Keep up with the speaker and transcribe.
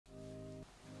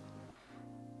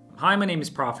Hi, my name is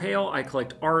Prof. Hale. I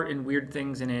collect art and weird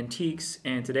things and antiques,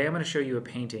 and today I'm going to show you a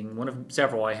painting, one of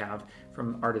several I have,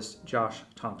 from artist Josh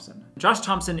Thomson. Josh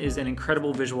Thomson is an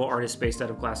incredible visual artist based out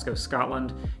of Glasgow,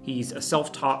 Scotland. He's a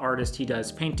self-taught artist. He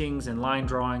does paintings and line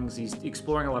drawings. He's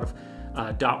exploring a lot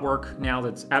of dot work now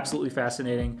that's absolutely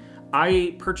fascinating.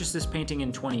 I purchased this painting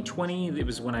in 2020. It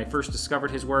was when I first discovered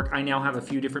his work. I now have a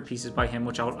few different pieces by him,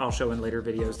 which I'll show in later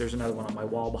videos. There's another one on my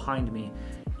wall behind me.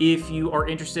 If you are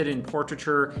interested in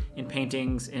portraiture, in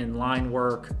paintings, in line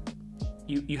work,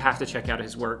 you have to check out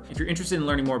his work. If you're interested in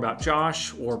learning more about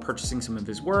Josh or purchasing some of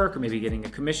his work or maybe getting a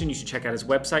commission, you should check out his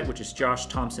website, which is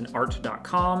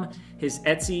joshthomsonart.com. His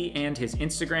Etsy and his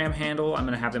Instagram handle, I'm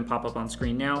gonna have them pop up on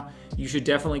screen now. You should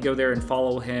definitely go there and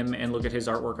follow him and look at his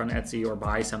artwork on Etsy or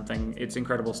buy something. It's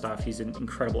incredible stuff. He's an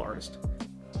incredible artist.